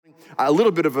A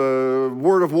little bit of a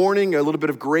word of warning, a little bit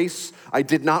of grace. I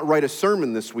did not write a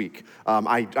sermon this week.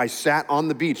 I sat on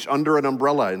the beach under an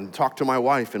umbrella and talked to my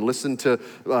wife and listened to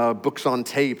books on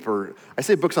tape, or I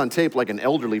say books on tape like an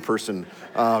elderly person.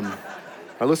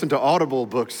 I listened to Audible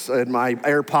books in my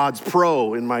AirPods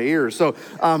Pro in my ears. So,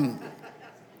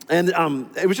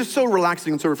 it was just so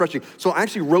relaxing and so refreshing. So I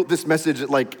actually wrote this message at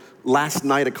like last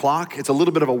night o'clock. It's a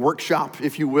little bit of a workshop,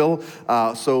 if you will.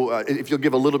 So if you'll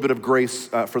give a little bit of grace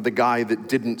for the guy that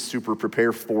didn't super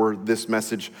prepare for this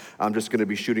message, I'm just gonna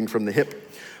be shooting from the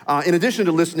hip. In addition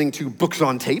to listening to books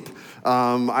on tape,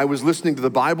 I was listening to the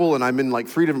Bible, and I'm in like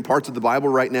 3 different parts of the Bible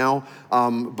right now.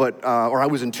 Or I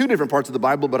was in 2 different parts of the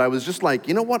Bible, but I was just like,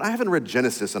 you know what? I haven't read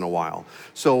Genesis in a while.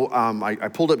 So I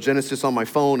pulled up Genesis on my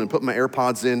phone and put my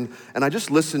AirPods in, and I just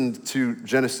listened to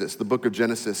Genesis, the book of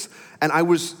Genesis. And I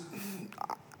was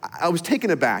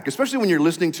taken aback, especially when you're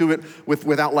listening to it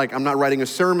without like, I'm not writing a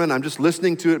sermon, I'm just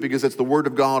listening to it because it's the Word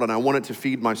of God and I want it to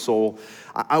feed my soul.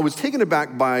 I was taken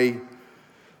aback by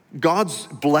God's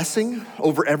blessing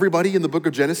over everybody in the book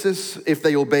of Genesis if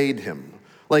they obeyed him.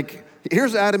 Like,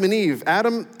 here's Adam and Eve.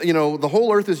 Adam, the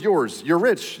whole earth is yours. You're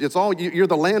rich. It's all, you're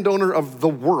the landowner of the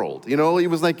world. He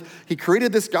was like, he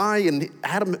created this guy, and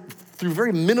Adam, through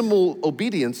very minimal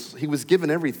obedience, he was given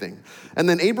everything. And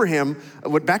then Abraham,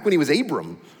 back when he was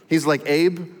Abram, he's like,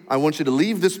 Abe, I want you to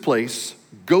leave this place,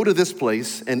 go to this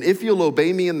place, and if you'll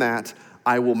obey me in that,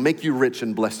 I will make you rich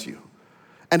and bless you.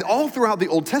 And all throughout the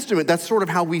Old Testament, that's sort of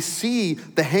how we see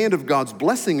the hand of God's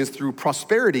blessing is through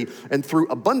prosperity and through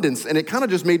abundance. And it kind of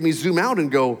just made me zoom out and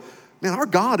go, man, our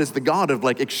God is the God of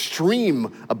like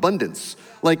extreme abundance.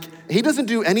 Like, he doesn't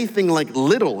do anything like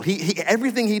little. He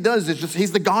everything he does is just,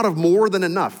 he's the God of more than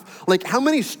enough. Like, how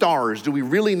many stars do we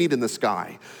really need in the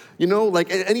sky?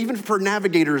 And even for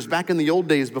navigators back in the old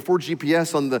days before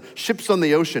GPS on the ships on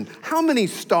the ocean, how many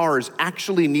stars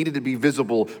actually needed to be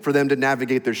visible for them to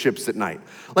navigate their ships at night?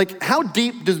 Like, how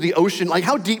deep does the ocean,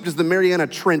 how deep does the Mariana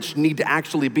Trench need to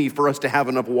actually be for us to have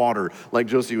enough water, like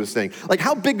Josie was saying? Like,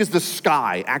 how big does the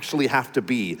sky actually have to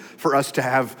be for us to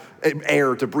have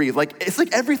air to breathe? Like, it's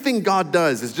like everything God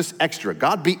does is just extra.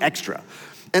 God be extra.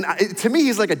 And to me,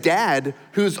 he's like a dad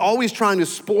who's always trying to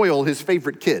spoil his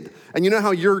favorite kid. And you know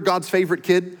how you're God's favorite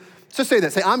kid? Just say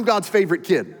that. Say, I'm God's favorite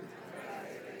kid.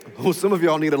 Oh, some of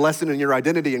y'all need a lesson in your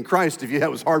identity in Christ if that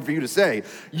was hard for you to say.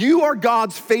 You are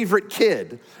God's favorite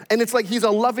kid. And it's like he's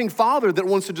a loving father that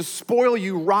wants to just spoil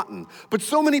you rotten. But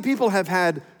so many people have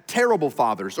had terrible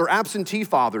fathers or absentee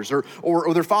fathers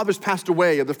or their fathers passed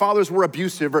away or their fathers were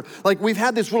abusive, or like we've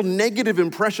had this real negative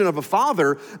impression of a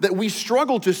father that we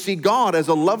struggle to see God as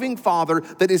a loving father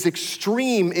that is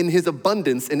extreme in his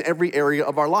abundance in every area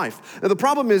of our life. Now, the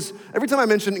problem is every time I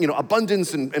mention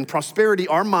abundance and prosperity,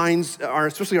 our minds,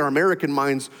 especially our American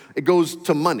minds, it goes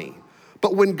to money.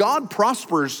 But when God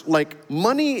prospers, like,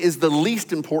 money is the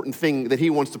least important thing that he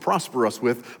wants to prosper us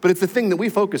with, but it's the thing that we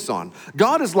focus on.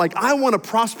 God is like, I want to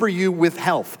prosper you with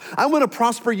health. I want to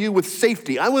prosper you with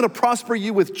safety. I want to prosper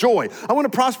you with joy. I want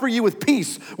to prosper you with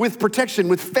peace, with protection,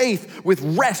 with faith, with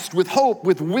rest, with hope,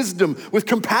 with wisdom, with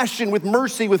compassion, with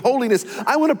mercy, with holiness.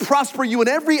 I want to prosper you in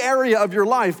every area of your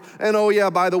life. And oh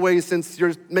yeah, by the way, since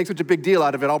you make such a big deal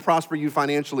out of it, I'll prosper you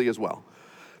financially as well.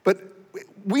 But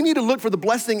we need to look for the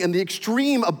blessing and the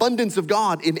extreme abundance of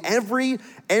God in every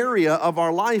area of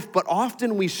our life, but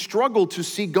often we struggle to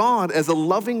see God as a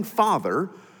loving father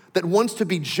that wants to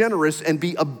be generous and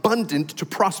be abundant to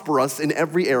prosper us in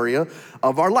every area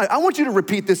of our life. I want you to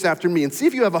repeat this after me and see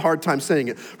if you have a hard time saying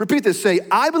it. Repeat this. Say,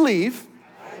 I believe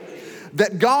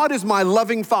that God is my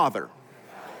loving father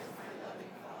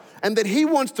and that he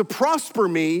wants to prosper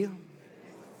me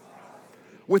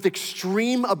with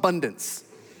extreme abundance.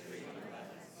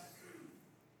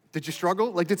 Did you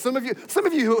struggle? Like, did some of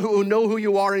you who know who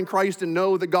you are in Christ and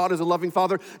know that God is a loving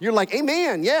father, you're like,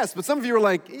 amen, yes. But some of you are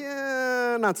like,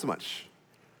 yeah, not so much.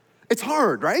 It's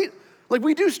hard, right? Like,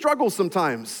 we do struggle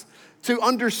sometimes to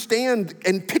understand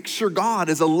and picture God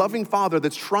as a loving father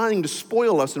that's trying to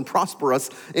spoil us and prosper us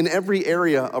in every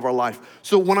area of our life.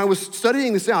 So when I was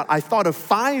studying this out, I thought of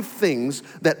 5 things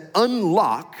that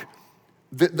unlock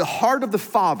the heart of the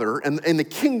Father and the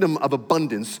kingdom of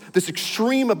abundance, this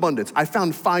extreme abundance. I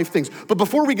found 5 things. But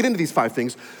before we get into these 5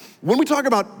 things, when we talk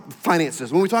about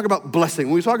finances, when we talk about blessing,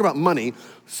 when we talk about money,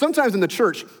 sometimes in the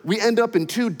church, we end up in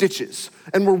 2 ditches.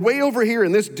 And we're way over here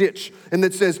in this ditch, and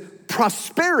it says,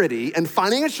 prosperity and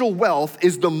financial wealth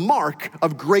is the mark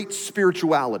of great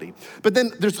spirituality. But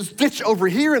then there's this ditch over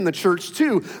here in the church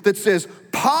too that says,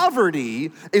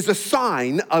 poverty is a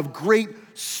sign of great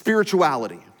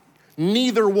spirituality.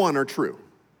 Neither one are true.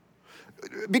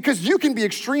 Because you can be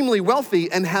extremely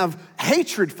wealthy and have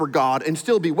hatred for God and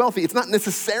still be wealthy. It's not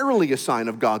necessarily a sign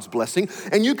of God's blessing.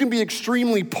 And you can be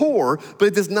extremely poor, but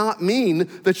it does not mean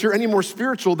that you're any more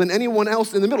spiritual than anyone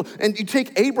else in the middle. And you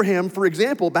take Abraham, for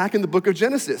example, back in the book of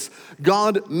Genesis.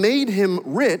 God made him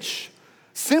rich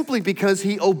simply because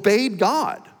he obeyed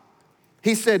God.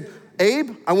 He said,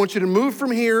 Abe, I want you to move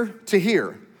from here to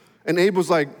here. And Abe was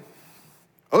like,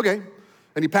 okay.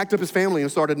 And he packed up his family and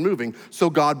started moving. So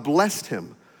God blessed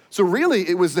him. So really,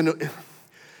 it was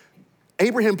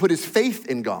Abraham put his faith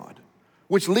in God,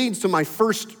 which leads to my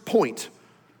first point,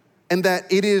 and that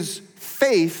it is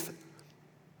faith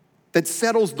that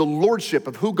settles the lordship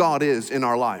of who God is in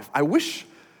our life. I wish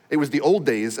it was the old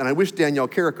days, and I wish Danielle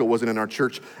Carrico wasn't in our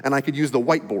church, and I could use the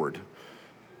whiteboard.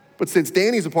 But since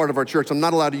Danny's a part of our church, I'm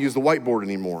not allowed to use the whiteboard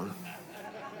anymore.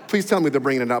 Please tell me they're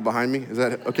bringing it out behind me. Is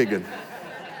that okay? Good.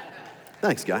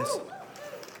 Thanks, guys.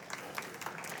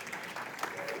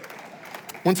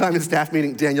 One time in staff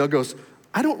meeting, Danielle goes,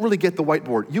 I don't really get the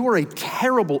whiteboard. You are a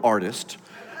terrible artist.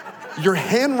 Your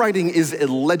handwriting is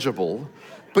illegible,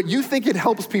 but you think it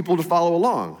helps people to follow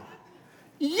along.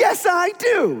 Yes, I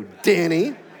do,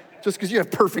 Danny. Just because you have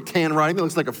perfect handwriting that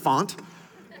looks like a font.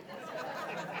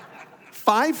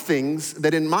 5 things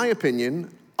that, in my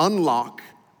opinion, unlock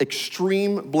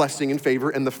extreme blessing and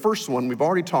favor. And the first one we've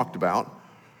already talked about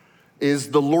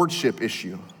is the lordship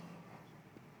issue.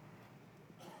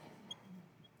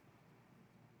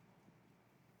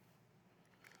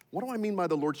 What do I mean by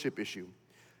the lordship issue?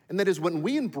 And that is when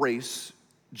we embrace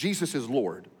Jesus as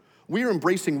Lord, we are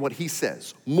embracing what he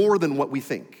says more than what we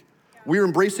think. We're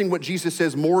embracing what Jesus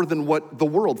says more than what the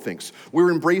world thinks. We're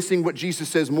embracing what Jesus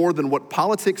says more than what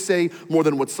politics say, more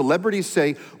than what celebrities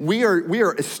say. We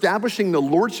are establishing the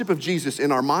lordship of Jesus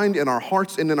in our mind, in our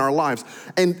hearts, and in our lives.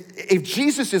 And if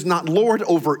Jesus is not Lord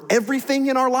over everything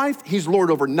in our life, he's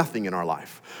Lord over nothing in our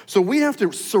life. So we have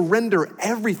to surrender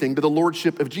everything to the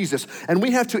lordship of Jesus. And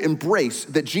we have to embrace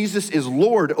that Jesus is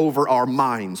Lord over our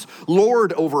minds,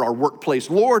 Lord over our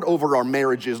workplace, Lord over our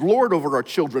marriages, Lord over our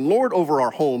children, Lord over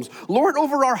our homes, Lord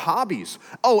over our hobbies.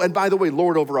 Oh, and by the way,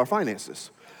 Lord over our finances.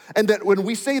 And that when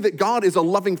we say that God is a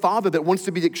loving Father that wants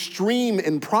to be extreme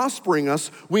in prospering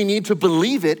us, we need to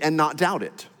believe it and not doubt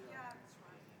it.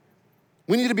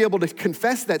 We need to be able to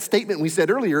confess that statement we said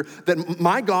earlier, that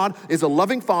my God is a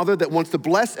loving Father that wants to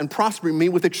bless and prosper me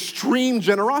with extreme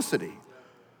generosity.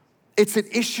 It's an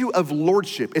issue of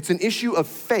lordship. It's an issue of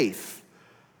faith.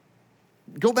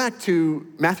 Go back to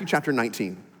Matthew chapter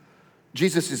 19.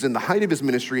 Jesus is in the height of his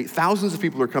ministry. Thousands of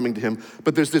people are coming to him,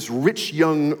 but there's this rich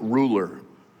young ruler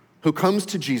who comes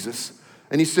to Jesus,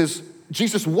 and he says,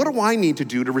 Jesus, what do I need to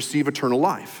do to receive eternal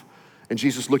life? And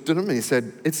Jesus looked at him and he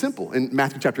said, it's simple. In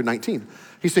Matthew chapter 19,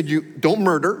 he said, you don't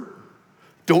murder,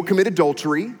 don't commit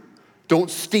adultery, don't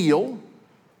steal,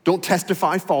 don't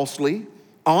testify falsely,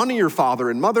 honor your father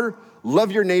and mother, love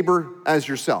your neighbor as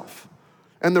yourself.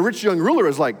 And the rich young ruler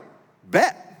is like,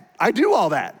 bet, I do all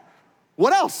that.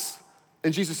 What else?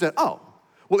 And Jesus said, oh,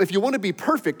 well, if you want to be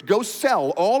perfect, go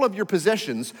sell all of your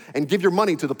possessions and give your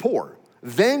money to the poor.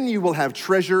 Then you will have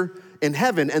treasure in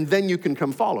heaven, and then you can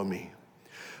come follow me.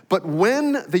 But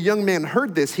when the young man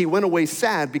heard this, he went away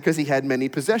sad because he had many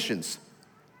possessions.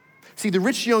 See, the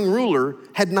rich young ruler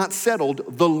had not settled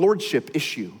the lordship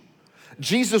issue.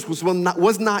 Jesus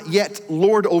was not yet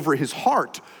Lord over his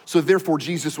heart, so therefore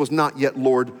Jesus was not yet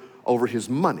Lord over his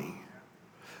money.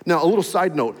 Now, a little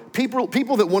side note,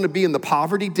 people that want to be in the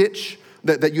poverty ditch,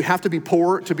 that you have to be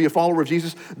poor to be a follower of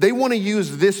Jesus, they want to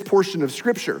use this portion of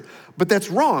scripture. But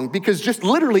that's wrong, because just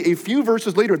literally a few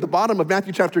verses later at the bottom of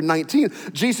Matthew chapter 19,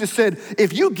 Jesus said,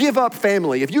 if you give up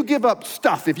family, if you give up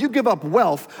stuff, if you give up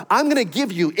wealth, I'm going to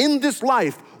give you in this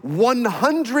life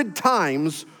 100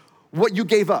 times what you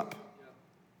gave up.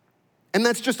 And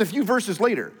that's just a few verses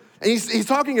later. And he's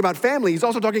talking about family. He's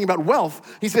also talking about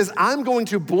wealth. He says, I'm going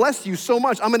to bless you so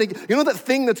much. You know that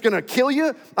thing that's going to kill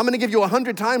you? I'm going to give you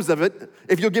 100 times of it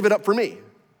if you'll give it up for me.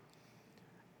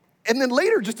 And then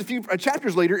later, just a few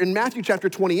chapters later, in Matthew chapter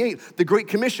 28, the Great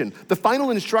Commission, the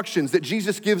final instructions that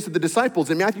Jesus gives to the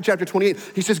disciples in Matthew chapter 28,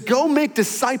 he says, go make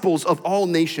disciples of all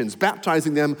nations,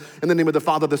 baptizing them in the name of the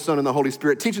Father, the Son, and the Holy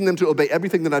Spirit, teaching them to obey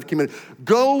everything that I've commanded.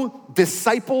 Go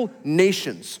disciple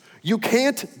nations. You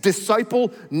can't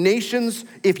disciple nations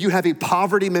if you have a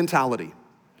poverty mentality.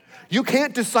 You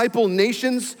can't disciple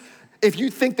nations if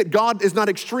you think that God is not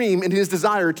extreme in his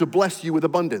desire to bless you with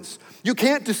abundance. You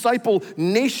can't disciple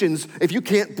nations if you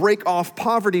can't break off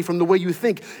poverty from the way you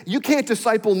think. You can't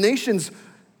disciple nations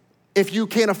if you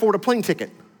can't afford a plane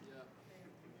ticket.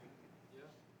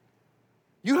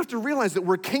 You have to realize that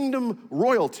we're kingdom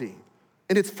royalty.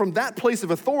 And it's from that place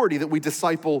of authority that we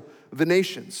disciple the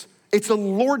nations. It's a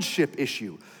lordship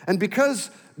issue. And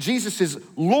because Jesus is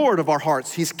Lord of our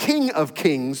hearts, he's King of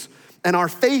kings, and our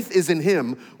faith is in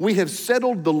him, we have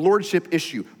settled the lordship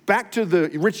issue. Back to the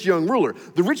rich young ruler.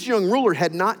 The rich young ruler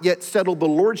had not yet settled the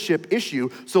lordship issue,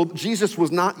 so Jesus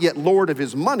was not yet Lord of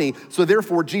his money, so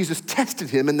therefore Jesus tested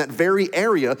him in that very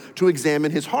area to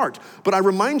examine his heart. But I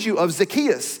remind you of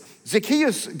Zacchaeus.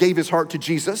 Zacchaeus gave his heart to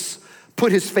Jesus,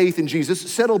 put his faith in Jesus,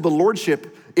 settled the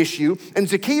lordship issue, and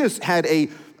Zacchaeus had a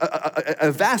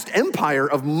vast empire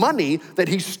of money that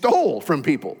he stole from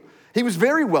people. He was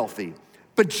very wealthy.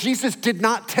 But Jesus did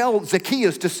not tell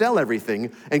Zacchaeus to sell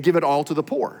everything and give it all to the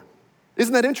poor.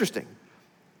 Isn't that interesting?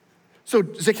 So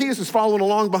Zacchaeus is following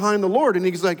along behind the Lord, and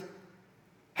he's like,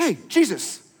 hey,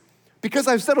 Jesus, because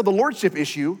I've settled the lordship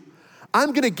issue,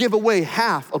 I'm gonna give away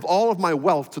half of all of my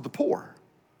wealth to the poor,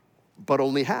 but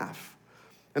only half.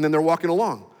 And then they're walking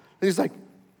along, and he's like,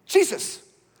 Jesus,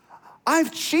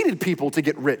 I've cheated people to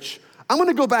get rich. I'm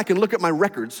gonna go back and look at my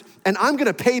records, and I'm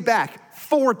gonna pay back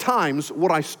 4 times what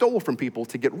I stole from people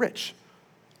to get rich.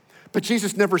 But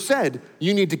Jesus never said,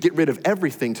 you need to get rid of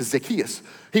everything to Zacchaeus.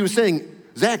 He was saying,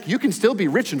 Zach, you can still be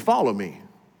rich and follow me.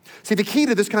 See, the key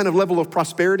to this kind of level of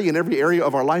prosperity in every area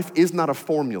of our life is not a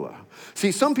formula.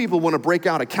 See, some people want to break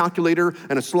out a calculator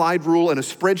and a slide rule and a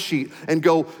spreadsheet and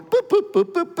go, boop, boop,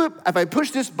 boop, boop, boop. If I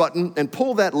push this button and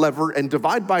pull that lever and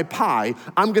divide by pi,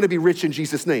 I'm gonna be rich in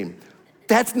Jesus' name.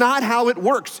 That's not how it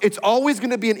works. It's always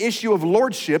gonna be an issue of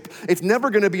lordship. It's never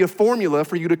gonna be a formula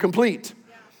for you to complete.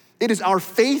 It is our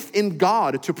faith in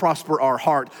God to prosper our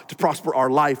heart, to prosper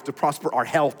our life, to prosper our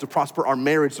health, to prosper our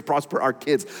marriage, to prosper our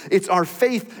kids. It's our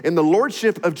faith in the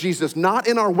lordship of Jesus, not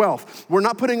in our wealth. We're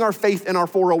not putting our faith in our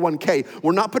 401k.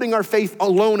 We're not putting our faith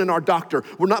alone in our doctor.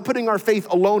 We're not putting our faith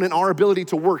alone in our ability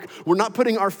to work. We're not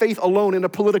putting our faith alone in a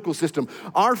political system.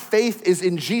 Our faith is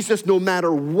in Jesus no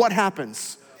matter what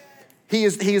happens.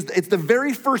 It's the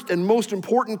very first and most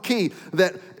important key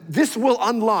that this will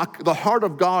unlock the heart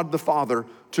of God the Father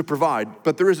to provide.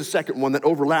 But there is a second one that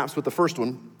overlaps with the first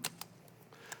one,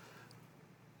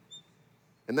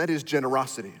 and that is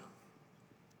generosity.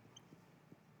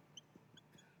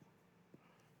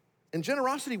 And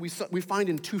generosity we find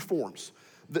in 2 forms.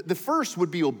 The first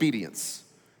would be obedience.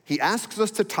 He asks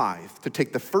us to tithe, to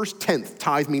take the first tenth.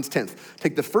 Tithe means tenth.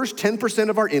 Take the first 10%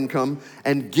 of our income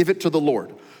and give it to the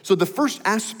Lord. So the first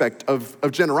aspect of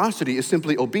generosity is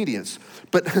simply obedience,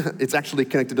 but it's actually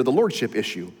connected to the lordship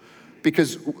issue.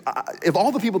 Because of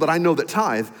all the people that I know that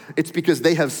tithe, it's because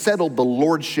they have settled the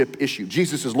lordship issue.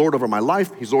 Jesus is Lord over my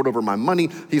life, he's Lord over my money,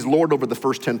 he's Lord over the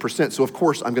first 10%, so of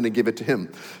course I'm gonna give it to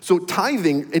him. So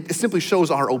tithing, it simply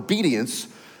shows our obedience,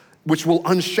 which will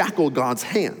unshackle God's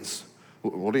hands.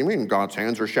 What do you mean God's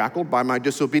hands are shackled by my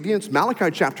disobedience? Malachi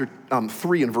chapter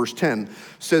 3 and verse 10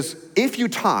 says, if you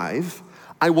tithe,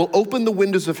 I will open the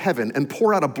windows of heaven and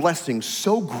pour out a blessing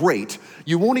so great,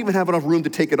 you won't even have enough room to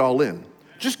take it all in.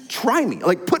 Just try me,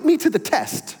 like put me to the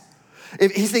test.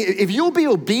 He's saying, if you'll be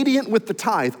obedient with the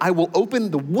tithe, I will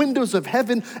open the windows of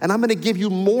heaven and I'm gonna give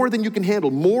you more than you can handle,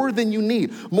 more than you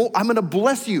need. I'm gonna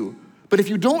bless you. But if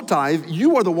you don't tithe,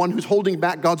 you are the one who's holding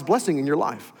back God's blessing in your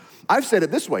life. I've said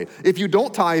it this way, if you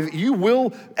don't tithe, you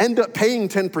will end up paying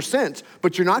 10%,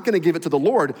 but you're not gonna give it to the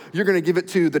Lord. You're gonna give it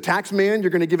to the tax man,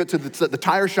 you're gonna give it to the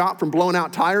tire shop from blowing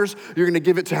out tires, you're gonna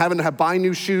give it to having to buy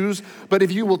new shoes. But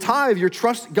if you will tithe,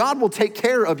 God will take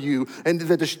care of you, and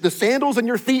the sandals in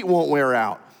your feet won't wear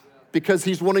out because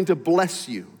he's wanting to bless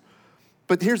you.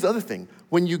 But here's the other thing,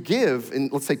 when you give,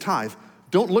 and let's say tithe,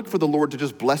 don't look for the Lord to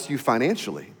just bless you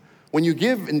financially. When you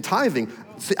give in tithing,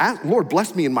 say, Lord,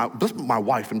 bless me and bless my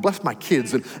wife and bless my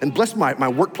kids and bless my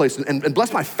workplace and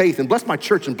bless my faith and bless my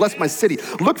church and bless my city.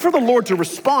 Look for the Lord to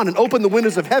respond and open the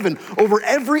windows of heaven over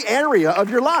every area of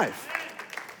your life.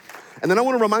 And then I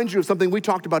want to remind you of something we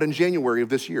talked about in January of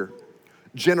this year.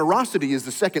 Generosity is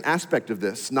the second aspect of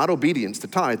this, not obedience to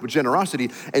tithe, but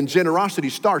generosity. And generosity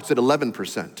starts at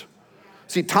 11%.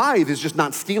 See, tithe is just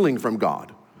not stealing from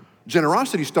God.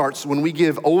 Generosity starts when we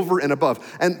give over and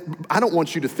above. And I don't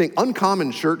want you to think,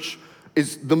 Uncommon Church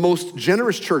is the most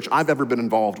generous church I've ever been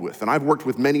involved with. And I've worked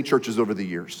with many churches over the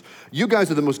years. You guys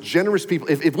are the most generous people.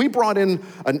 If we brought in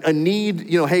a need,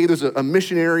 hey, there's a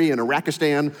missionary in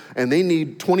Iraqistan and they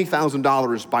need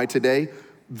 $20,000 by today,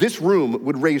 this room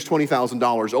would raise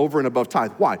 $20,000 over and above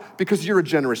tithe. Why? Because you're a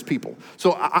generous people.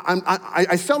 So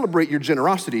I celebrate your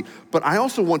generosity, but I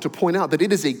also want to point out that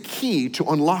it is a key to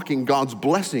unlocking God's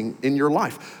blessing in your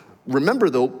life. Remember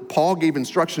though, Paul gave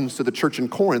instructions to the church in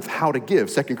Corinth how to give.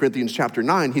 2 Corinthians chapter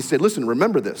 9, he said, listen,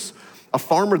 remember this. A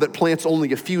farmer that plants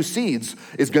only a few seeds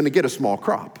is gonna get a small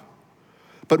crop.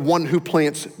 but one who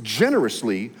plants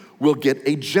generously will get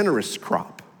a generous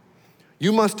crop.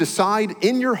 You must decide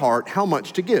in your heart how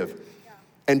much to give.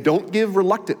 And don't give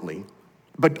reluctantly,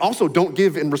 but also don't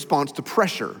give in response to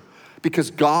pressure,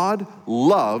 because God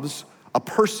loves a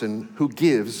person who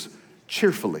gives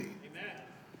cheerfully. Amen.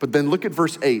 But then look at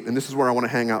verse 8, and this is where I want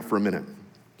to hang out for a minute.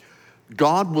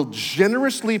 God will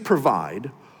generously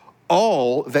provide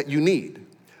all that you need.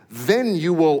 Then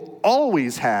you will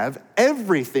always have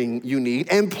everything you need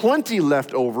and plenty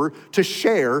left over to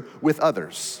share with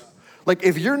others. Like,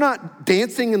 if you're not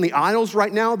dancing in the aisles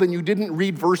right now, then you didn't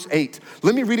read verse 8.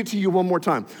 Let me read it to you one more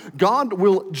time. God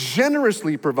will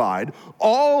generously provide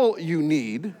all you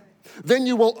need. Then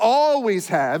you will always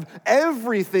have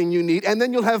everything you need, and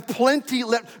then you'll have plenty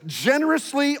left.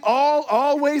 Generously,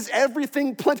 always,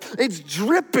 everything, plenty. It's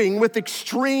dripping with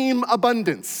extreme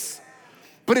abundance,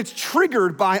 but it's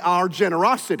triggered by our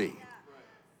generosity.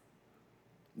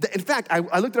 In fact,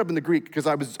 I looked it up in the Greek because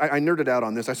I nerded out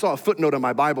on this. I saw a footnote in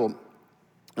my Bible,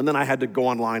 and then I had to go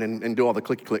online and do all the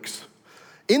clicky clicks.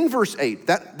 In verse 8,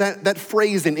 that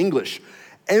phrase in English,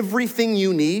 everything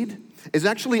you need, is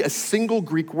actually a single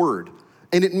Greek word.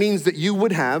 And it means that you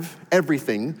would have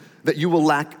everything, that you will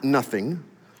lack nothing.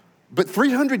 But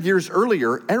 300 years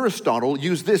earlier, Aristotle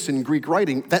used this in Greek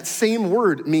writing. That same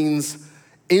word means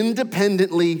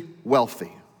independently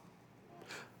wealthy.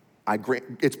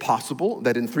 It's possible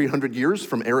that in 300 years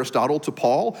from Aristotle to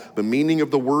Paul, the meaning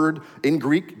of the word in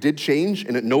Greek did change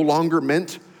and it no longer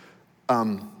meant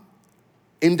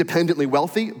independently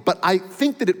wealthy, but I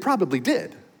think that it probably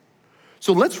did.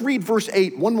 So let's read verse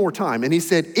 8 one more time. And he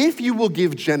said, if you will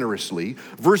give generously.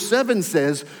 Verse 7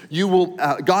 says,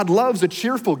 God loves a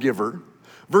cheerful giver.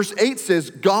 Verse 8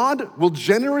 says, God will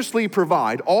generously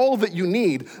provide all that you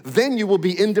need. Then you will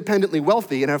be independently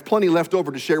wealthy and have plenty left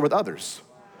over to share with others.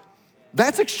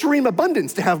 That's extreme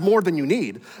abundance, to have more than you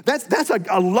need. That's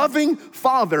a loving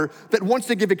father that wants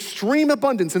to give extreme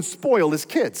abundance and spoil his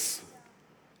kids.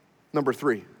 Number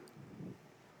 3.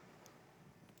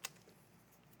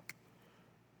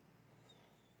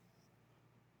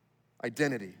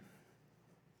 Identity.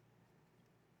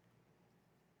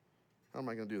 How am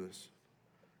I going to do this?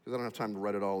 Because I don't have time to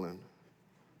write it all in. I'm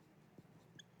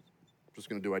just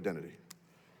going to do identity.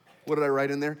 What did I write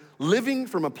in there? Living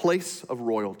from a place of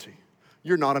royalty.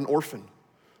 You're not an orphan.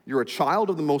 You're a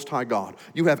child of the Most High God.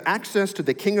 You have access to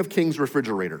the King of Kings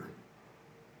refrigerator.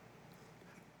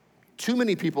 Too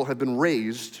many people have been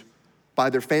raised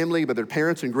by their family, by their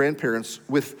parents and grandparents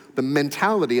with the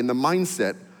mentality and the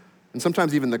mindset, and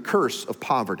sometimes even the curse of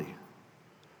poverty.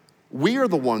 We are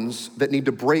the ones that need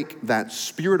to break that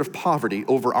spirit of poverty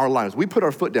over our lives. We put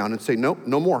our foot down and say, nope,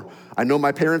 no more. I know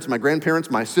my parents, my grandparents,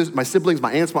 my siblings,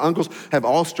 my aunts, my uncles have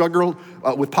all struggled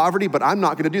with poverty, but I'm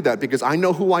not gonna do that because I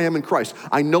know who I am in Christ.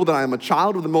 I know that I am a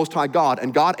child of the Most High God,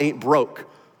 and God ain't broke.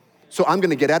 So I'm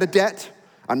gonna get out of debt.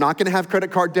 I'm not gonna have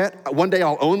credit card debt. One day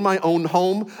I'll own my own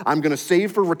home. I'm gonna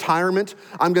save for retirement.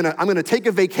 I'm gonna take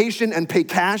a vacation and pay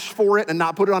cash for it and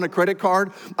not put it on a credit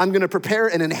card. I'm gonna prepare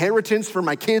an inheritance for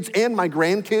my kids and my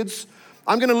grandkids.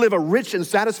 I'm gonna live a rich and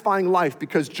satisfying life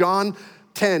because John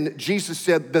 10, Jesus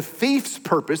said, the thief's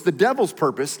purpose, the devil's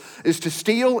purpose, is to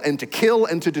steal and to kill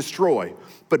and to destroy.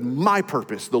 But my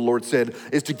purpose, the Lord said,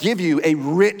 is to give you a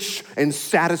rich and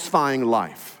satisfying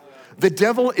life. The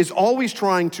devil is always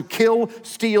trying to kill,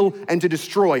 steal, and to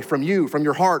destroy from you, from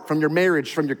your heart, from your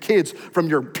marriage, from your kids, from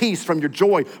your peace, from your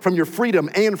joy, from your freedom,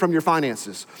 and from your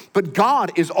finances. But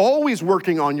God is always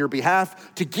working on your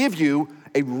behalf to give you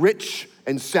a rich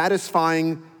and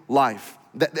satisfying life.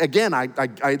 Again,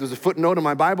 there's a footnote in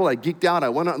my Bible. I geeked out. I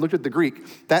went out and looked at the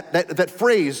Greek. That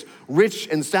phrase, rich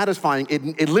and satisfying,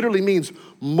 it literally means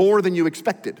more than you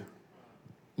expected.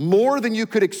 More than you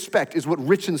could expect is what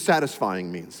rich and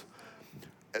satisfying means.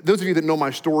 Those of you that know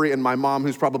my story and my mom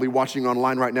who's probably watching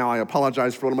online right now, I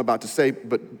apologize for what I'm about to say,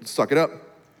 but suck it up.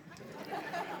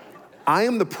 I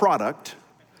am the product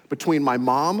between my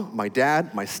mom, my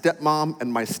dad, my stepmom,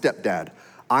 and my stepdad.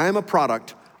 I am a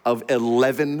product of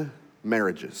 11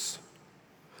 marriages.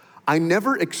 I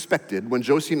never expected when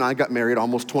Josie and I got married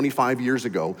almost 25 years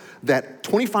ago that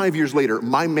 25 years later,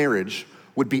 my marriage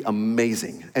would be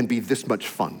amazing and be this much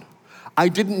fun. I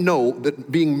didn't know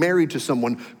that being married to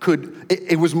someone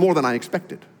it was more than I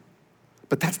expected.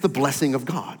 But that's the blessing of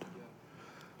God.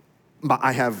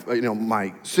 I have,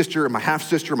 my sister, my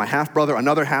half-sister, my half-brother,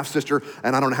 another half-sister,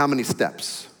 and I don't know how many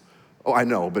steps. Oh, I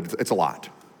know, but it's a lot.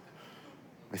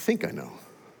 I think I know.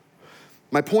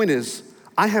 My point is,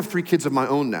 I have 3 kids of my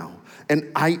own now.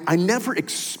 And I never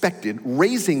expected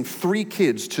raising 3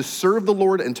 kids to serve the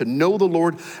Lord and to know the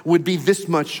Lord would be this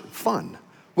much fun.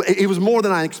 It was more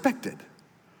than I expected.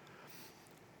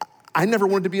 I never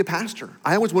wanted to be a pastor.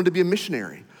 I always wanted to be a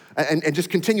missionary and just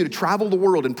continue to travel the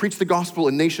world and preach the gospel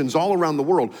in nations all around the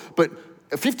world. But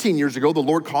 15 years ago, the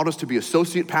Lord called us to be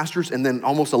associate pastors, and then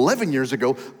almost 11 years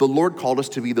ago, the Lord called us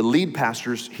to be the lead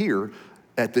pastors here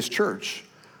at this church.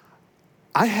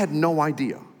 I had no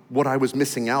idea what I was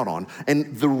missing out on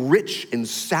and the rich and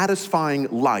satisfying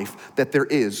life that there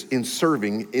is in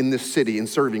serving in this city and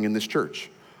serving in this church.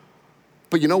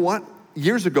 But you know what?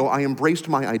 Years ago, I embraced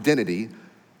my identity,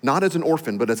 not as an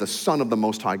orphan, but as a son of the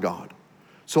Most High God.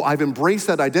 So I've embraced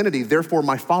that identity, therefore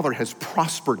my Father has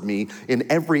prospered me in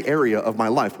every area of my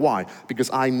life. Why? Because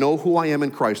I know who I am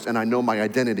in Christ and I know my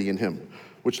identity in Him,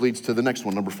 which leads to the next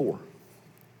one, number 4.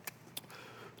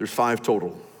 There's 5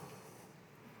 total.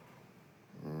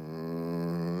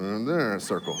 And there,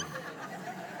 circle.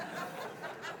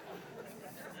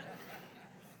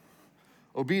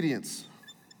 Obedience.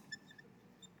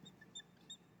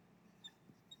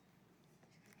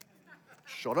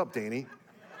 Shut up, Danny.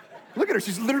 Look at her,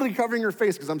 she's literally covering her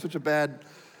face because I'm such a bad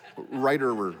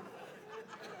writer.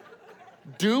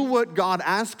 Do what God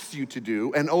asks you to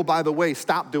do, and oh, by the way,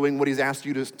 stop doing what He's asked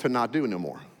you to not do no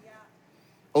more. Yeah.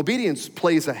 Obedience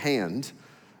plays a hand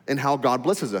in how God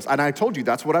blesses us. And I told you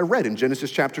that's what I read in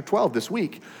Genesis chapter 12 this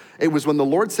week. It was when the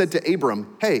Lord said to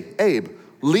Abram, hey, Abe,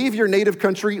 leave your native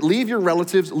country, leave your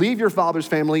relatives, leave your father's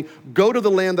family, go to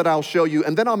the land that I'll show you,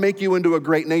 and then I'll make you into a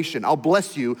great nation. I'll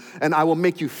bless you, and I will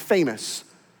make you famous,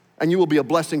 and you will be a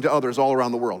blessing to others all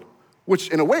around the world, which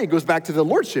in a way goes back to the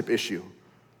lordship issue.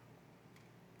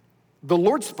 The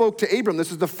Lord spoke to Abram.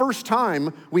 This is the first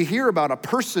time we hear about a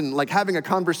person like having a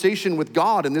conversation with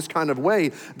God in this kind of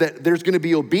way, that there's gonna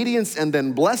be obedience and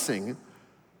then blessing.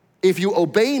 If you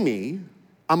obey me,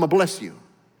 I'm gonna bless you.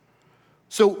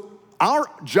 So our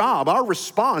job, our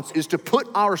response is to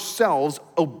put ourselves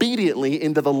obediently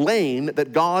into the lane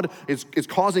that God is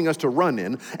causing us to run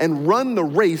in and run the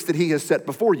race that He has set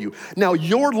before you. Now,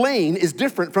 your lane is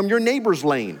different from your neighbor's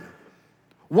lane.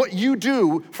 What you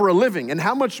do for a living and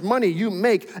how much money you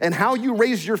make and how you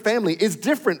raise your family is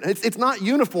different. It's not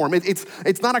uniform.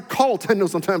 It's not a cult. I know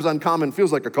sometimes uncommon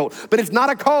feels like a cult, but it's not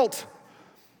a cult.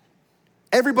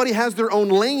 Everybody has their own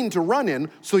lane to run in,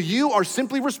 so you are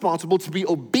simply responsible to be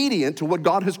obedient to what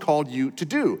God has called you to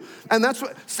do. And that's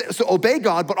what, so obey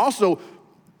God, but also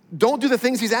don't do the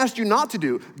things He's asked you not to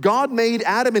do. God made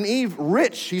Adam and Eve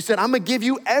rich. He said, I'm gonna give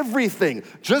you everything.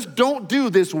 Just don't do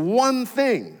this one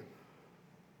thing.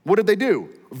 What did they do?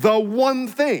 The one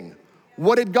thing.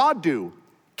 What did God do?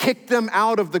 Kick them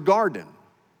out of the garden.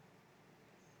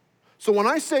 So when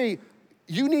I say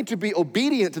you need to be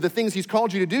obedient to the things He's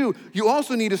called you to do, you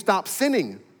also need to stop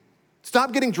sinning.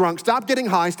 Stop getting drunk, stop getting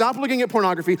high, stop looking at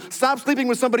pornography, stop sleeping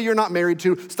with somebody you're not married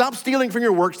to, stop stealing from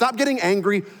your work, stop getting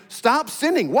angry, stop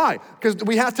sinning. Why? Because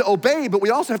we have to obey, but we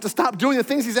also have to stop doing the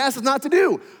things He's asked us not to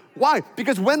do. Why?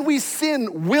 Because when we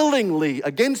sin willingly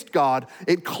against God,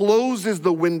 it closes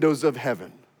the windows of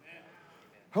heaven.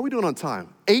 How are we doing on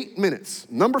time? 8 minutes.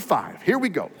 Number 5, here we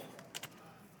go.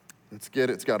 Let's get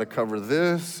it. It's got to cover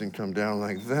this and come down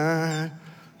like that.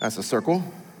 That's a circle.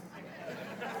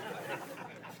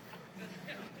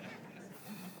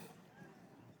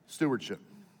 Stewardship.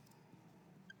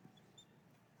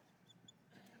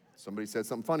 Somebody said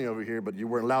something funny over here, but you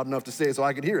weren't loud enough to say it so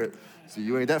I could hear it. So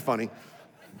you ain't that funny.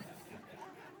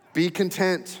 Be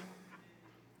content.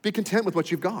 Be content with what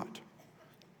you've got.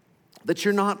 That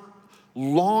you're not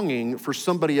longing for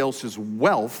somebody else's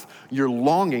wealth, you're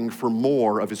longing for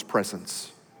more of His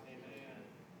presence. Amen.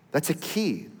 That's a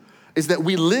key, is that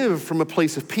we live from a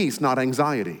place of peace, not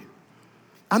anxiety.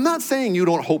 I'm not saying you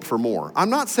don't hope for more. I'm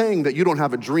not saying that you don't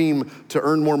have a dream to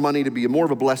earn more money, to be more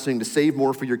of a blessing, to save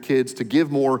more for your kids, to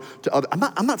give more to others.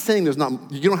 I'm not saying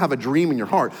you don't have a dream in your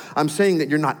heart. I'm saying that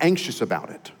you're not anxious about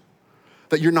it.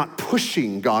 That you're not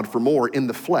pushing God for more in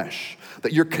the flesh,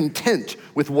 that you're content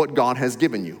with what God has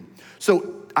given you.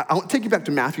 So I'll take you back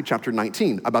to Matthew chapter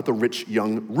 19 about the rich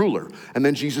young ruler. And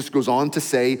then Jesus goes on to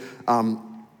say,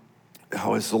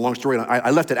 it's a long story.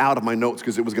 I left it out of my notes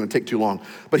because it was gonna take too long.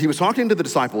 But He was talking to the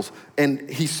disciples and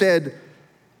He said,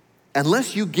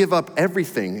 unless you give up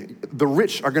everything, the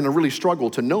rich are gonna really struggle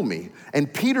to know me.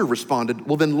 And Peter responded,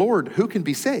 well then Lord, who can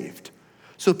be saved?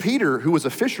 So Peter, who was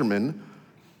a fisherman,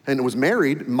 and was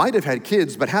married, might have had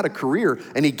kids, but had a career,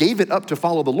 and he gave it up to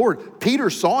follow the Lord.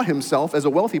 Peter saw himself as a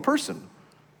wealthy person.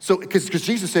 So, because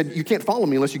Jesus said, you can't follow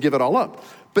me unless you give it all up.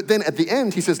 But then at the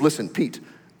end, He says, listen, Pete,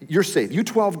 you're saved. You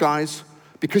 12 guys,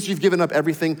 because you've given up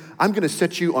everything, I'm gonna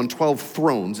set you on 12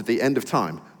 thrones at the end of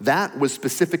time. That was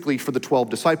specifically for the 12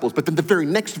 disciples. But then the very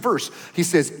next verse, He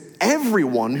says,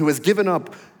 everyone who has given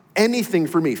up anything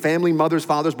for me, family, mothers,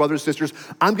 fathers, brothers, sisters,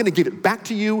 I'm gonna give it back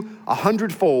to you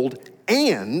 100-fold,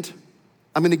 and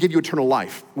I'm gonna give you eternal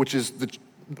life, which is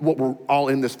what we're all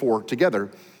in this for together.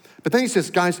 But then he says,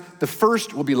 guys, the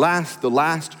first will be last, the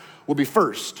last will be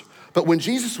first. But when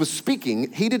Jesus was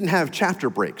speaking, he didn't have chapter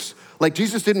breaks. Like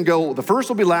Jesus didn't go, the first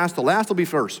will be last, the last will be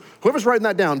first. Whoever's writing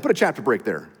that down, put a chapter break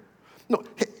there. No,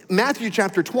 Matthew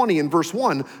chapter 20 and verse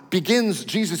 1 begins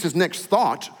Jesus' next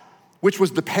thought, which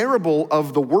was the parable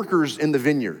of the workers in the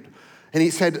vineyard. And he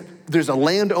said, there's a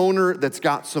landowner that's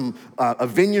got a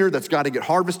vineyard that's got to get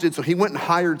harvested, so he went and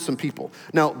hired some people.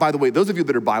 Now, by the way, those of you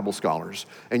that are Bible scholars,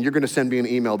 and you're gonna send me an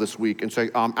email this week and say,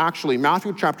 actually,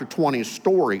 Matthew chapter 20's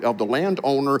story of the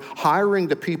landowner hiring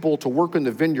the people to work in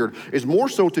the vineyard is more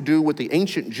so to do with the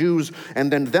ancient Jews and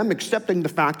then them accepting the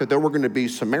fact that there were gonna be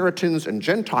Samaritans and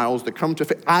Gentiles that come to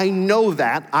faith. I know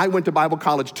that, I went to Bible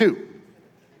college too.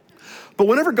 But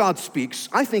whenever God speaks,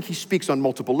 I think he speaks on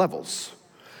multiple levels.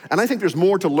 And I think there's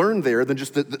more to learn there than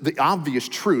just the obvious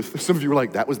truth. Some of you were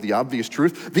like, that was the obvious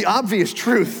truth? The obvious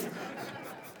truth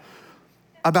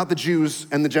about the Jews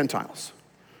and the Gentiles.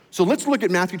 So let's look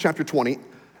at Matthew chapter 20.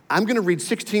 I'm gonna read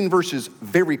 16 verses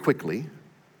very quickly,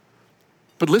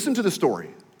 but listen to the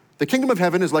story. The kingdom of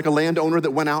heaven is like a landowner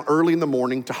that went out early in the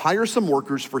morning to hire some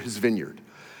workers for his vineyard.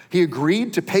 He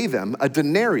agreed to pay them a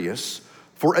denarius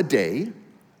for a day,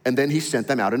 and then he sent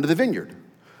them out into the vineyard.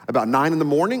 About 9 in the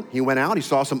morning, he went out, he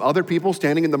saw some other people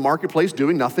standing in the marketplace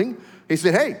doing nothing. He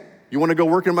said, hey, you wanna go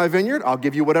work in my vineyard? I'll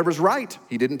give you whatever's right.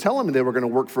 He didn't tell them they were gonna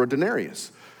work for a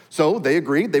denarius. So they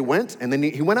agreed, they went, and then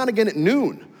he went out again at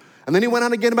noon. And then he went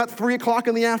out again about 3 o'clock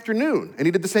in the afternoon, and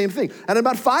he did the same thing. And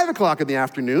about 5 o'clock in the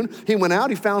afternoon, he went out,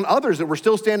 he found others that were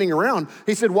still standing around.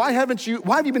 He said, why have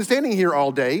you been standing here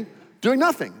all day doing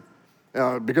nothing?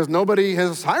 Because nobody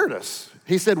has hired us.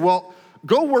 He said, well,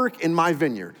 go work in my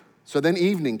vineyard. So then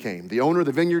evening came. The owner of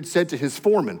the vineyard said to his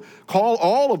foreman, call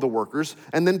all of the workers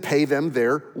and then pay them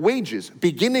their wages,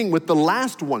 beginning with the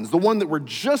last ones, the one that were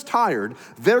just hired,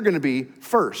 they're gonna be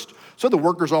first. So the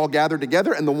workers all gathered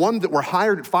together, and the ones that were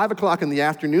hired at 5 o'clock in the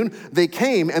afternoon, they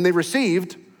came and they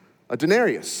received a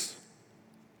denarius.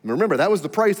 And remember, that was the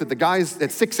price that the guys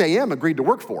at 6 a.m. agreed to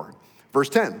work for. Verse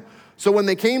 10, so when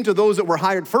they came to those that were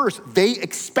hired first, they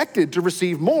expected to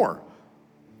receive more.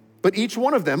 But each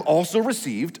one of them also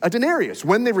received a denarius.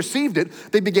 When they received it,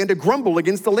 they began to grumble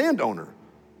against the landowner.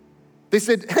 They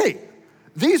said, hey,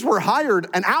 these were hired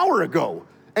an hour ago,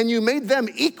 and you made them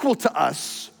equal to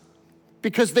us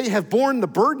because they have borne the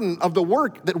burden of the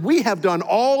work that we have done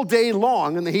all day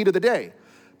long in the heat of the day.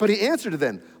 But he answered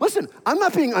them, listen, I'm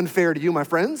not being unfair to you, my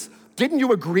friends. Didn't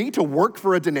you agree to work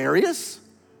for a denarius?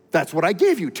 That's what I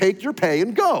gave you. Take your pay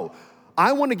and go.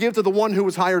 I want to give to the one who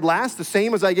was hired last the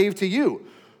same as I gave to you.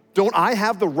 Don't I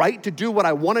have the right to do what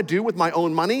I want to do with my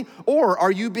own money? Or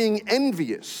are you being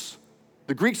envious?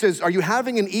 The Greek says, are you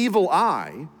having an evil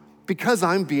eye because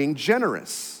I'm being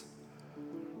generous?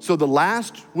 So the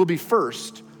last will be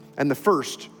first, and the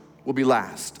first will be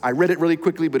last. I read it really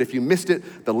quickly, but if you missed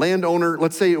it, the landowner,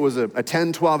 let's say it was a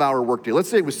 10, 12-hour workday. Let's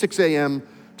say it was 6 a.m.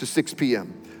 to 6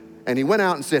 p.m. And he went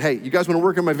out and said, hey, you guys want to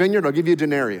work in my vineyard? I'll give you a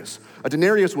denarius. A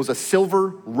denarius was a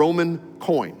silver Roman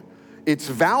coin. Its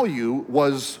value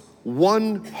was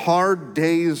 1 hard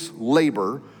day's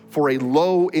labor for a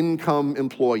low-income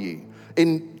employee.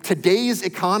 In today's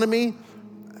economy,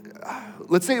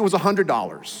 let's say it was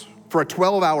 $100 for a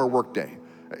 12-hour workday,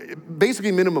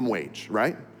 basically minimum wage,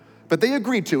 right? But they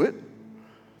agreed to it.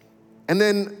 And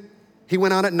then he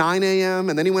went out at 9 a.m.,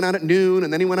 and then he went out at noon,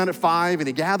 and then he went out at 5, and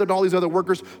he gathered all these other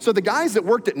workers. So the guys that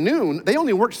worked at noon, they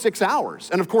only worked 6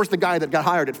 hours. And of course, the guy that got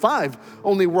hired at 5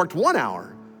 only worked 1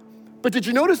 hour. But did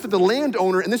you notice that the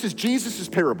landowner, and this is Jesus'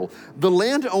 parable, the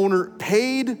landowner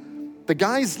paid the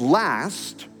guys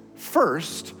last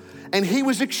first, and he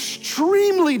was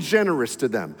extremely generous to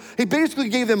them. He basically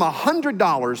gave them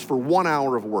 $100 for 1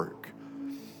 hour of work.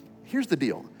 Here's the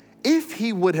deal. If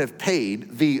he would have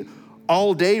paid the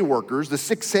all-day workers, the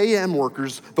 6 a.m.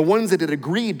 workers, the ones that had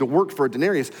agreed to work for a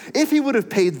denarius, if he would have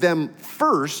paid them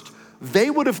first, they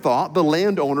would have thought the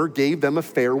landowner gave them a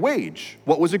fair wage,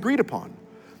 what was agreed upon.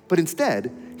 But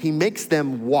instead, he makes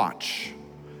them watch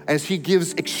as he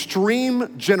gives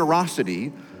extreme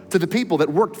generosity to the people that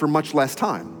worked for much less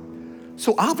time.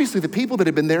 So obviously the people that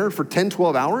had been there for 10,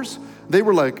 12 hours, they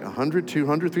were like 100,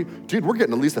 200, 300, dude, we're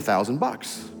getting at least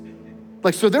 $1,000.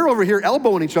 Like, so they're over here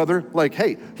elbowing each other like,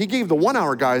 hey, he gave the 1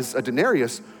 hour guys a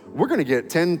denarius. We're gonna get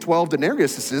 10, 12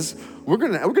 denariuses. We're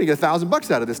gonna get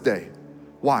 $1,000 out of this day.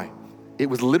 Why? It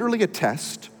was literally a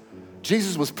test.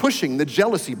 Jesus was pushing the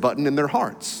jealousy button in their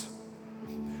hearts.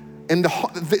 And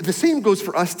the same goes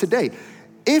for us today.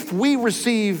 If we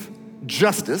receive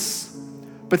justice,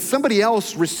 but somebody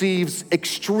else receives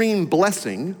extreme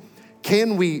blessing,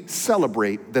 can we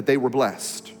celebrate that they were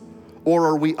blessed? Or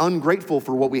are we ungrateful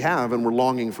for what we have and we're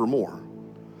longing for more?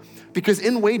 Because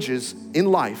in wages, in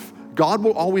life, God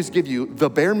will always give you the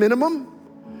bare minimum,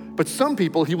 but some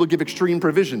people he will give extreme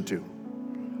provision to.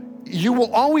 You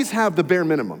will always have the bare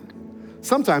minimum.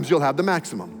 Sometimes you'll have the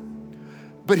maximum.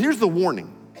 But here's the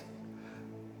warning.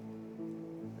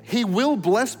 He will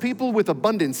bless people with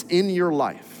abundance in your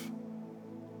life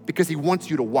because he wants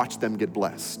you to watch them get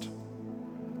blessed.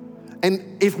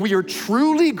 And if we are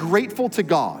truly grateful to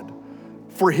God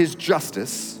for his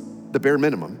justice, the bare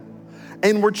minimum,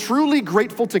 and we're truly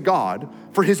grateful to God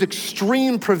for his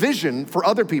extreme provision for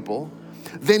other people,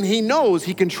 then he knows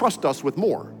he can trust us with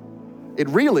more. It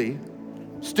really,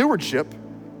 stewardship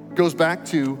goes back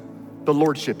to the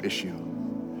lordship issue.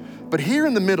 But here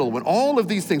in the middle, when all of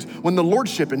these things, when the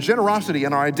lordship and generosity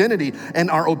and our identity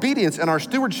and our obedience and our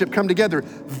stewardship come together,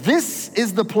 this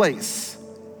is the place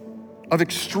of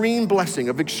extreme blessing,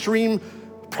 of extreme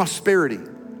prosperity.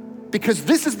 Because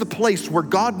this is the place where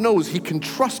God knows he can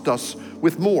trust us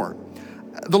with more.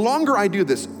 The longer I do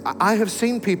this, I have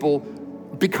seen people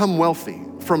become wealthy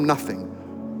from nothing.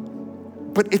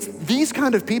 But it's these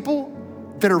kind of people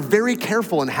that are very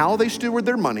careful in how they steward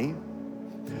their money,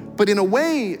 but in a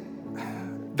way,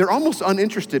 they're almost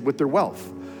uninterested with their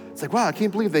wealth. It's like, wow, I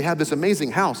can't believe they have this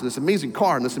amazing house and this amazing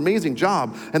car and this amazing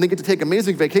job, and they get to take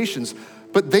amazing vacations,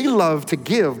 but they love to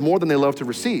give more than they love to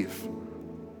receive.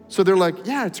 So they're like,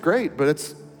 yeah, it's great,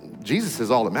 but Jesus is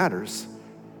all that matters.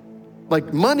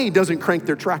 Like, money doesn't crank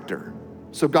their tractor,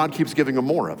 so God keeps giving them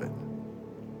more of it.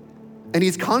 And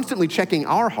he's constantly checking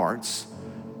our hearts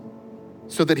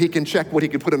so that he can check what he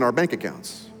can put in our bank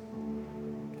accounts.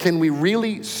 Can we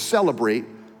really celebrate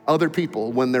other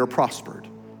people when they're prospered?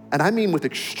 And I mean with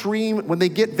extreme, when they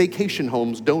get vacation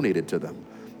homes donated to them.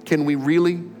 Can we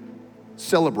really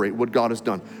celebrate what God has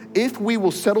done? If we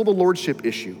will settle the lordship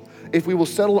issue, if we will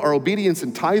settle our obedience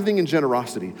and tithing and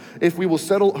generosity, if we will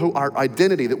settle our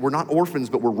identity that we're not orphans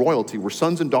but we're royalty, we're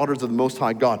sons and daughters of the Most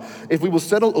High God, if we will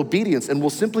settle obedience and we'll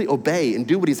simply obey and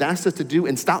do what he's asked us to do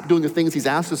and stop doing the things he's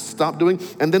asked us to stop doing,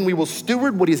 and then we will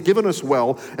steward what he's given us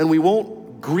well, and we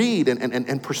won't greed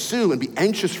and pursue and be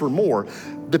anxious for more,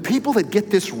 the people that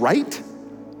get this right,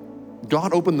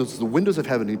 God opens the windows of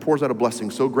heaven and he pours out a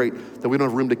blessing so great that we don't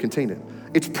have room to contain it.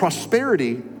 It's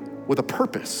prosperity with a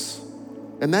purpose.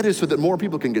 And that is so that more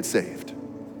people can get saved.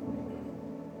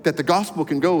 That the gospel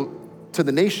can go to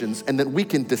the nations and that we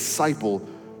can disciple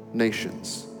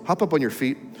nations. Hop up on your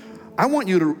feet. I want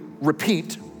you to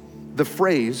repeat the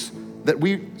phrase that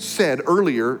we said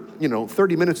earlier,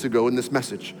 30 minutes ago in this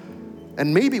message.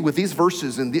 And maybe with these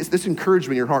verses and this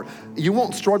encouragement in your heart, you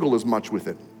won't struggle as much with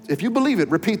it. If you believe it,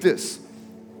 repeat this.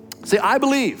 Say, I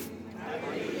believe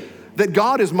that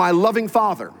God is my loving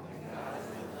Father.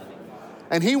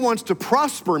 And he wants to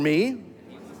prosper me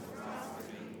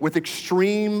with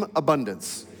extreme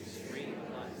abundance.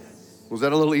 Was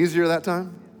that a little easier that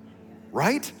time?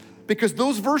 Right? Because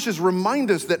those verses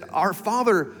remind us that our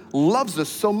Father loves us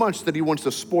so much that he wants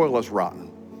to spoil us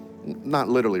rotten. Not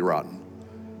literally rotten.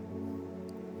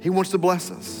 He wants to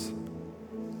bless us.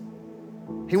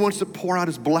 He wants to pour out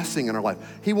his blessing in our life.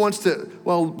 He wants to,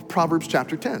 Proverbs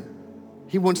chapter 10.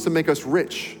 He wants to make us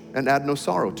rich and add no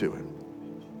sorrow to it.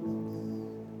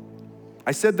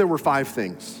 I said there were 5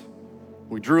 things.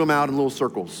 We drew them out in little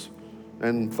circles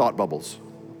and thought bubbles.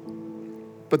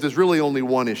 But there's really only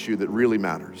one issue that really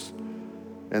matters,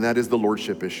 and that is the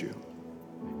lordship issue.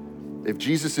 If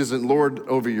Jesus isn't Lord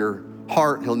over your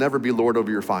heart, he'll never be Lord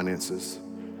over your finances.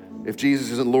 If Jesus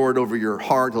isn't Lord over your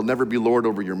heart, he'll never be Lord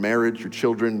over your marriage, your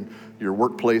children, your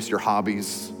workplace, your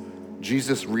hobbies.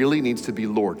 Jesus really needs to be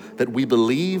Lord, that we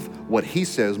believe what he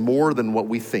says more than what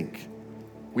we think.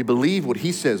 We believe what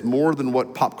he says more than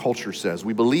what pop culture says.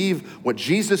 We believe what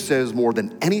Jesus says more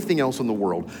than anything else in the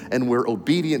world, and we're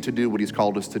obedient to do what he's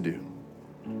called us to do.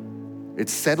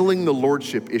 It's settling the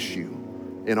lordship issue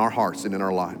in our hearts and in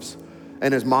our lives.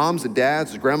 And as moms and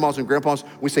dads, as grandmas and grandpas,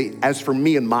 we say, as for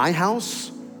me and my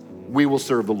house, we will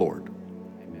serve the Lord.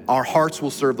 Our hearts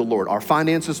will serve the Lord. Our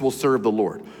finances will serve the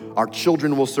Lord. Our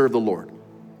children will serve the Lord.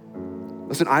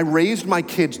 Listen, I raised my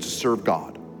kids to serve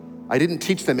God. I didn't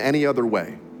teach them any other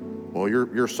way. Well,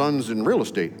 your son's in real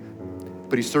estate,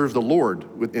 but he serves the Lord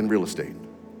in real estate.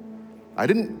 I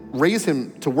didn't raise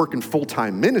him to work in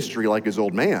full-time ministry like his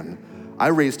old man. I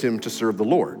raised him to serve the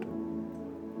Lord.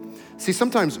 See,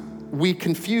 sometimes we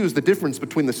confuse the difference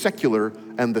between the secular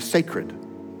and the sacred.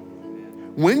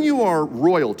 When you are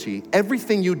royalty,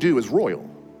 everything you do is royal.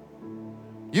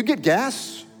 You get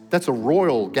gas, that's a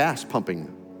royal gas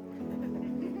pumping.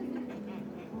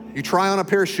 You try on a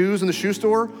pair of shoes in the shoe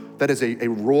store, that is a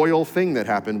royal thing that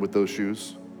happened with those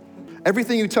shoes.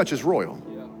 Everything you touch is royal.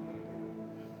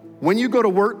 When you go to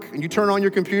work and you turn on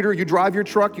your computer, you drive your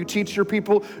truck, you teach your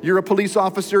people, you're a police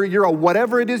officer, you're a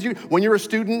whatever it is, when you're a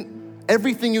student,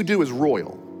 everything you do is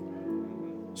royal.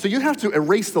 So you have to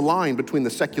erase the line between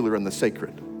the secular and the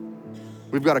sacred.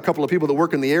 We've got a couple of people that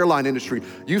work in the airline industry.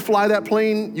 You fly that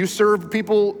plane, you serve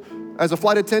people as a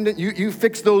flight attendant, you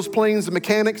fix those planes, the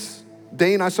mechanics.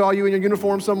 Dane, I saw you in your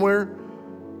uniform somewhere.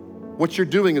 What you're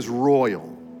doing is royal.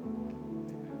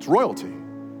 It's royalty.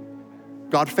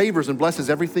 God favors and blesses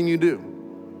everything you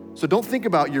do. So don't think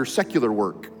about your secular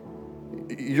work.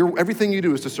 Everything you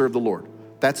do is to serve the Lord.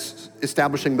 That's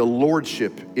establishing the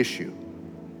lordship issue.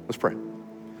 Let's pray.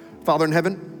 Father in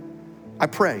heaven, I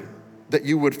pray that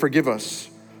you would forgive us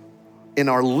in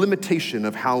our limitation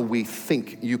of how we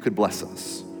think you could bless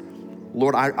us.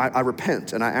 Lord, I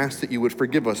repent and I ask that you would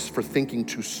forgive us for thinking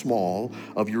too small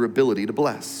of your ability to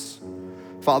bless.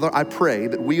 Father, I pray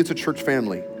that we as a church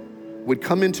family would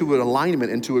come into an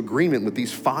alignment, into agreement with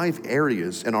these 5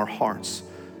 areas in our hearts.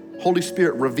 Holy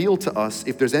Spirit, reveal to us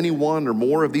if there's any one or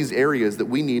more of these areas that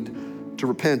we need to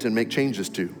repent and make changes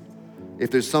to. If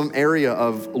there's some area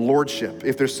of lordship,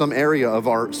 if there's some area of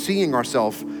our seeing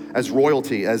ourselves as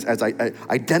royalty, as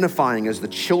identifying as the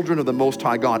children of the Most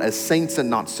High God, as saints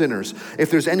and not sinners, if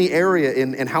there's any area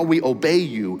in how we obey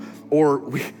you, or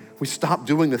we stop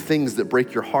doing the things that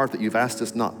break your heart that you've asked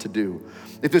us not to do.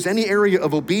 If there's any area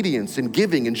of obedience and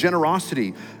giving and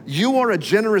generosity, you are a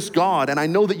generous God, and I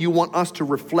know that you want us to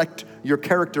reflect your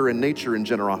character and nature in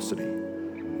generosity.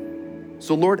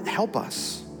 So Lord, help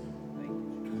us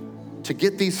to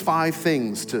get these 5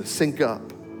 things to sync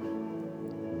up.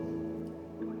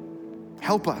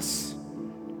 Help us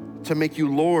to make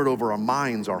you Lord over our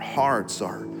minds, our hearts,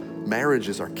 our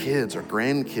marriages, our kids, our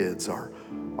grandkids, our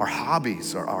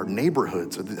hobbies, our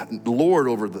neighborhoods, Lord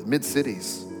over the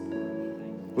mid-cities.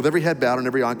 With every head bowed and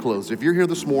every eye closed, if you're here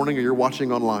this morning or you're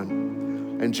watching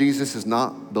online and Jesus is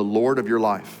not the Lord of your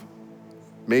life,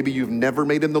 maybe you've never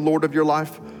made him the Lord of your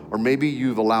life, or maybe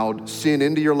you've allowed sin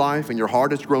into your life and your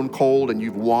heart has grown cold and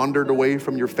you've wandered away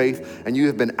from your faith and you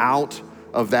have been out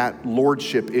of that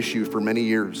lordship issue for many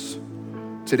years.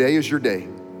 Today is your day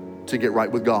to get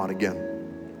right with God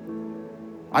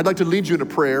again. I'd like to lead you in a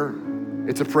prayer.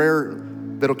 It's a prayer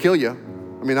that'll kill you.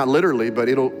 I mean, not literally, but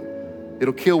it'll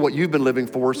kill what you've been living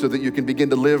for so that you can begin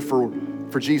to live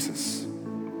for Jesus.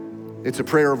 It's a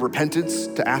prayer of repentance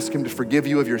to ask him to forgive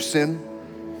you of your sin.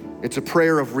 It's a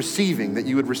prayer of receiving, that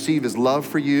you would receive his love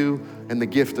for you and the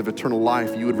gift of eternal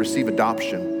life. You would receive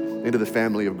adoption into the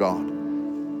family of God.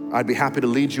 I'd be happy to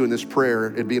lead you in this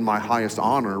prayer. It'd be my highest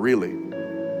honor, really.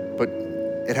 But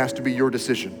it has to be your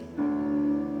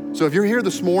decision. So if you're here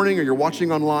this morning or you're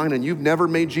watching online and you've never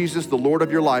made Jesus the Lord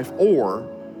of your life, or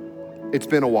it's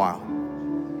been a while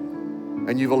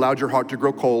and you've allowed your heart to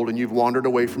grow cold and you've wandered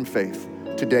away from faith,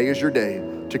 today is your day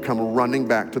to come running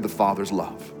back to the Father's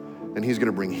love. And he's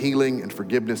gonna bring healing and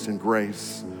forgiveness and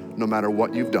grace no matter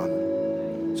what you've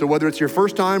done. So whether it's your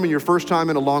first time in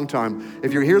a long time,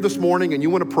 if you're here this morning and you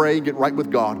wanna pray and get right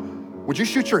with God, would you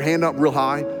shoot your hand up real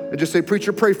high and just say,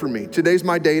 preacher, pray for me. Today's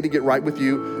my day to get right with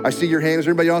you. I see your hand. Is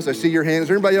there anybody else? I see your hand. Is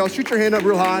there anybody else? Shoot your hand up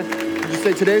real high. And just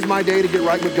say, today's my day to get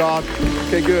right with God.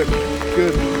 Okay, good.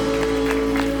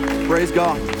 Praise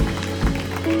God.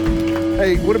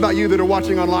 Hey, what about you that are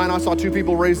watching online? I saw 2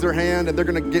 people raise their hand and they're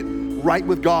gonna get right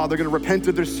with God. They're gonna repent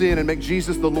of their sin and make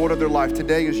Jesus the Lord of their life.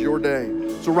 Today is your day.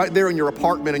 So right there in your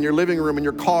apartment, in your living room, in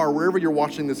your car, wherever you're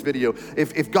watching this video,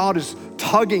 if God is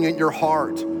tugging at your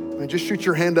heart, just shoot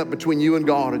your hand up between you and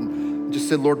God and just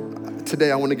say, Lord,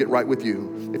 today I wanna get right with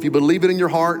you. If you believe it in your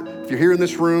heart, if you're here in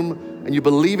this room and you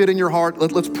believe it in your heart,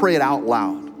 let's pray it out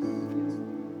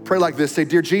loud. Pray like this, say,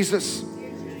 dear Jesus,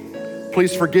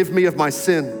 please forgive me of my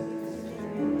sin.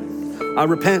 I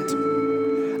repent.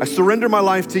 I surrender my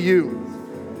life to you.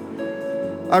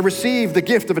 I receive the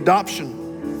gift of adoption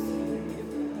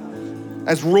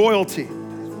as royalty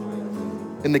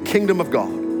in the kingdom of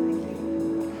God.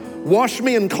 Wash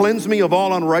me and cleanse me of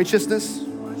all unrighteousness,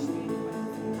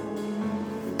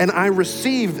 and I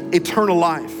receive eternal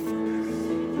life.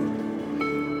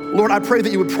 Lord, I pray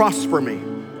that you would prosper me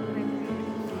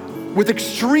with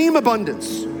extreme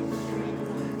abundance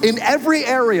in every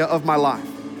area of my life.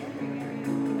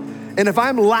 And if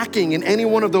I'm lacking in any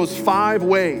one of those 5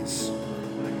 ways,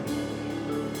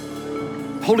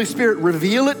 Holy Spirit,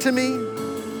 reveal it to me,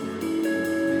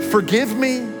 forgive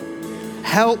me,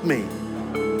 help me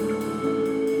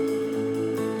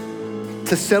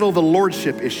to settle the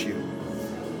lordship issue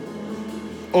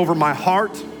over my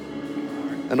heart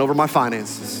and over my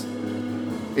finances.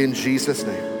 In Jesus'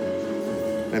 name.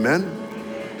 Amen.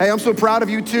 Hey, I'm so proud of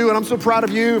you too, and I'm so proud of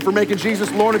you for making Jesus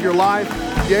Lord of your life.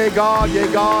 Yay, God, yay,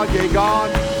 God, yay, God.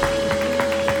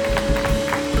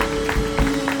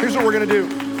 Here's what we're gonna do.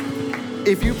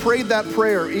 If you prayed that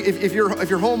prayer, if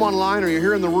you're home online or you're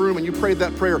here in the room and you prayed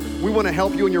that prayer, we want to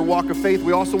help you in your walk of faith.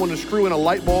 We also want to screw in a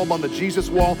light bulb on the Jesus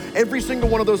wall. Every single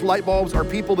one of those light bulbs are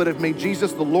people that have made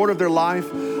Jesus the Lord of their life.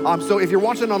 So if you're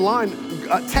watching online,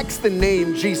 text the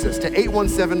name Jesus to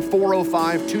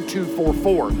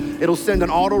 817-405-2244. It'll send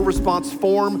an auto response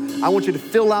form. I want you to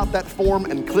fill out that form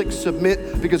and click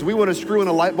submit, because we want to screw in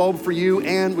a light bulb for you,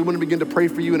 and we want to begin to pray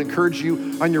for you and encourage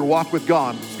you on your walk with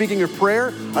God. Speaking of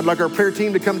prayer, I'd like our prayer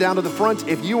team to come down to the front.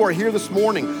 If you are here this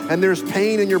morning and there's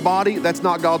pain in your body, that's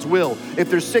not God's will. If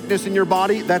there's sickness in your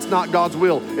body, that's not God's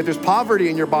will. If there's poverty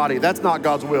in your body, that's not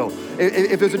God's will.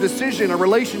 If there's a decision, a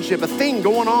relationship, a thing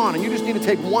going on, and you just need to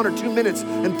take 1 or 2 minutes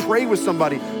and pray with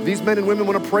somebody, these men and women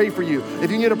want to pray for you.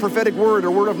 If you need a prophetic word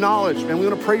or word of knowledge, man, we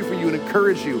want to pray for you and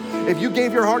encourage you. If you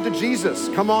gave your heart to Jesus,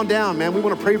 come on down, man. We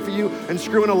want to pray for you and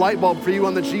screw in a light bulb for you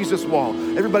on the Jesus wall.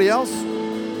 Everybody else,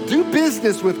 do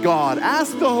business with God.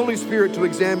 Ask the Holy Spirit to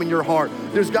examine your heart.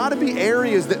 There's got to be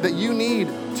areas that you need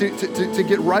to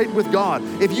get right with God.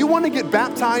 If you want to get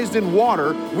baptized in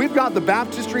water, we've got the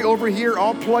baptistry over here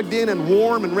all plugged in and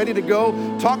warm and ready to go.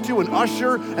 Talk to an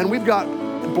usher, and we've got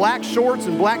black shorts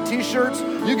and black t-shirts.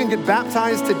 You can get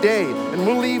baptized today, and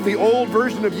we'll leave the old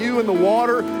version of you in the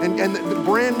water and the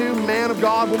brand new man of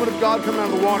God, woman of God coming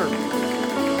out of the water.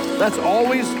 That's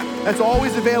always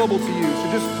available to you.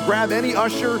 So just grab any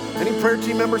usher, any prayer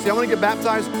team member, say, I want to get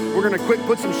baptized. We're going to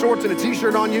put some shorts and a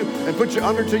t-shirt on you and put you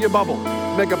under till you bubble.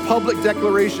 Make a public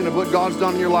declaration of what God's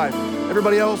done in your life.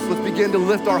 Everybody else, let's begin to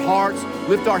lift our hearts,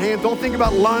 lift our hands. Don't think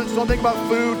about lunch. Don't think about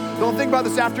food. Don't think about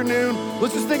this afternoon.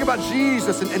 Let's just think about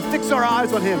Jesus and fix our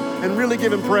eyes on him and really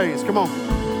give him praise. Come on.